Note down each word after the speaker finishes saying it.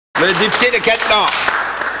Le député de Canton.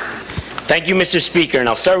 Thank you, Mr. Speaker. And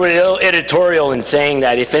I'll start with a little editorial in saying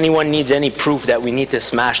that if anyone needs any proof that we need to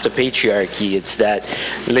smash the patriarchy, it's that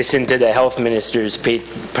listen to the health minister's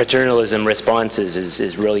paternalism responses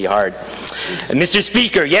is really hard. Mr.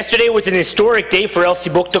 Speaker, yesterday was an historic day for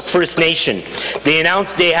Elsipogtog First Nation. They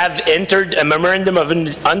announced they have entered a memorandum of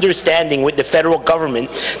understanding with the federal government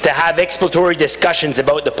to have exploratory discussions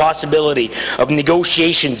about the possibility of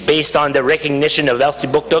negotiations based on the recognition of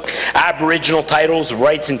Elsipogtog Aboriginal titles,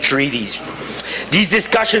 rights, and treaties. These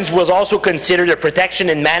discussions will also consider the protection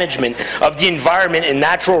and management of the environment and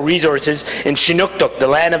natural resources in Chinooktug, the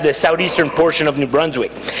land of the southeastern portion of New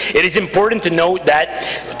Brunswick. It is important to note that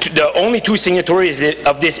the only two signatories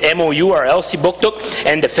of this MOU are Elsipogtog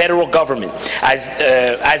and the federal government, as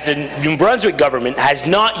the New Brunswick government has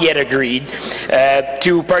not yet agreed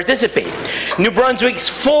to participate. New Brunswick's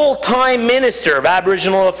full-time Minister of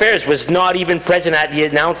Aboriginal Affairs was not even present at the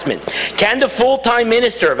announcement. Can the full-time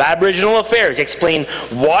Minister of Aboriginal Affairs explain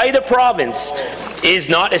why the province is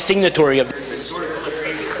not a signatory of this historic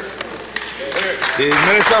agreement? The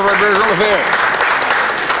Minister of Aboriginal Affairs.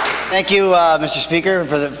 Thank you, Mr. Speaker,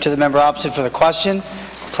 to the member opposite for the question.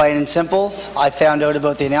 Plain and simple, I found out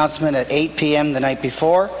about the announcement at 8 p.m. the night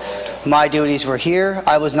before. My duties were here.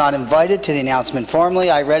 I was not invited to the announcement formally.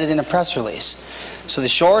 I read it in a press release. So the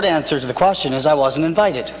short answer to the question is I wasn't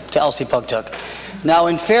invited to Elsipogtog. Now,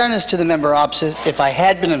 in fairness to the member opposite, if I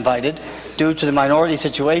had been invited, due to the minority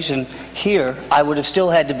situation here, I would have still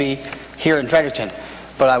had to be here in Fredericton,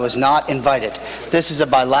 but I was not invited. This is a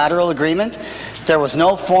bilateral agreement. There was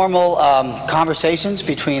no formal conversations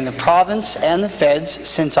between the province and the feds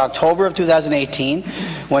since October of 2018,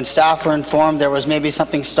 when staff were informed there was maybe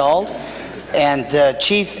something stalled, and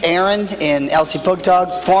Chief Aaron in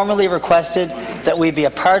Elsipogtog formally requested that we be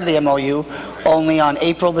a part of the MOU only on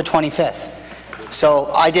April the 25th.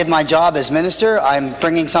 So I did my job as minister. I'm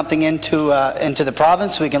bringing something into the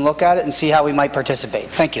province so we can look at it and see how we might participate.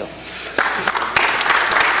 Thank you.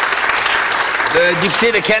 The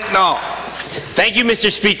député de Canton. Thank you,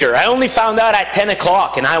 Mr. Speaker. I only found out at 10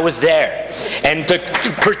 o'clock and I was there. And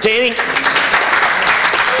pertaining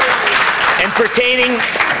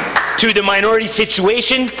to the minority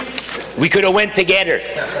situation, we could have went together.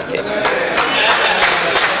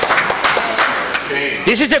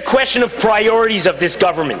 This is a question of priorities of this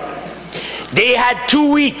government. They had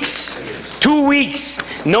 2 weeks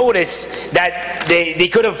notice that they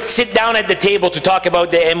could have sit down at the table to talk about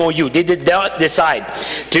the MOU. They did not decide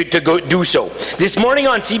to go do so. This morning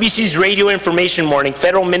on CBC's Radio Information Morning,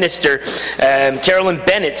 Federal Minister Carolyn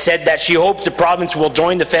Bennett said that she hopes the province will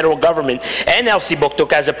join the federal government and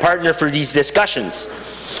Elsipogtog as a partner for these discussions.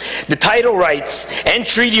 The title rights and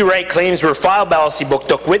treaty right claims were filed by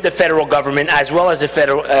Elsipogtog with the federal government as well as the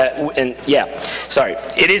federal, It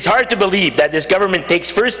is hard to believe that this government takes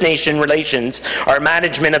First Nation relations or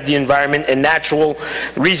management of the environment and natural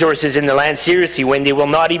resources in the land seriously when they will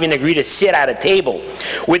not even agree to sit at a table.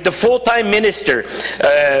 With the full-time Minister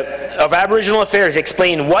of Aboriginal Affairs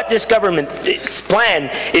explain what this government's plan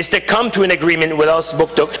is to come to an agreement with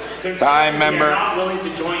Elsipogtog. Time, member. They are not willing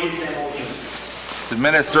to join this MOU. The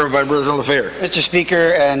Minister of Aboriginal Affairs. Mr.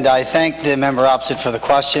 Speaker, and I thank the member opposite for the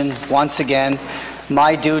question. Once again,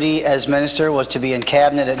 my duty as minister was to be in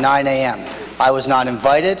cabinet at 9 a.m. I was not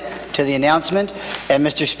invited to the announcement, and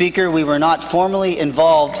Mr. Speaker, we were not formally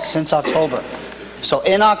involved since October. So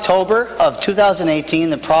in October of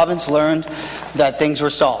 2018, the province learned that things were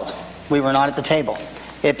stalled. We were not at the table.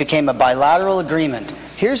 It became a bilateral agreement.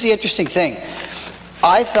 Here's the interesting thing.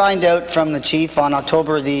 I find out from the chief on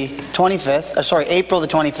April the 25th,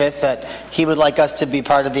 that he would like us to be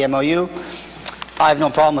part of the MOU. I have no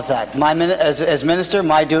problem with that. As minister,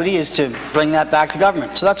 my duty is to bring that back to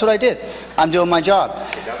government. So that's what I did. I'm doing my job.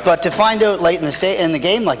 But to find out late in the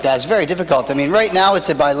game like that is very difficult. I mean, right now it's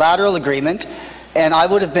a bilateral agreement, and I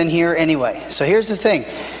would have been here anyway. So here's the thing.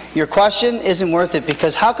 Your question isn't worth it,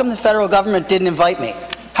 because how come the federal government didn't invite me?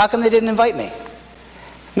 How come they didn't invite me?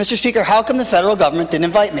 Mr. Speaker, how come the federal government didn't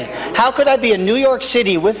invite me? How could I be in New York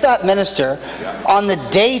City with that minister on the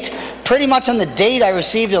date, pretty much on the date I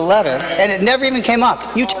received a letter, and it never even came up?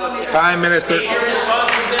 Time, Minister.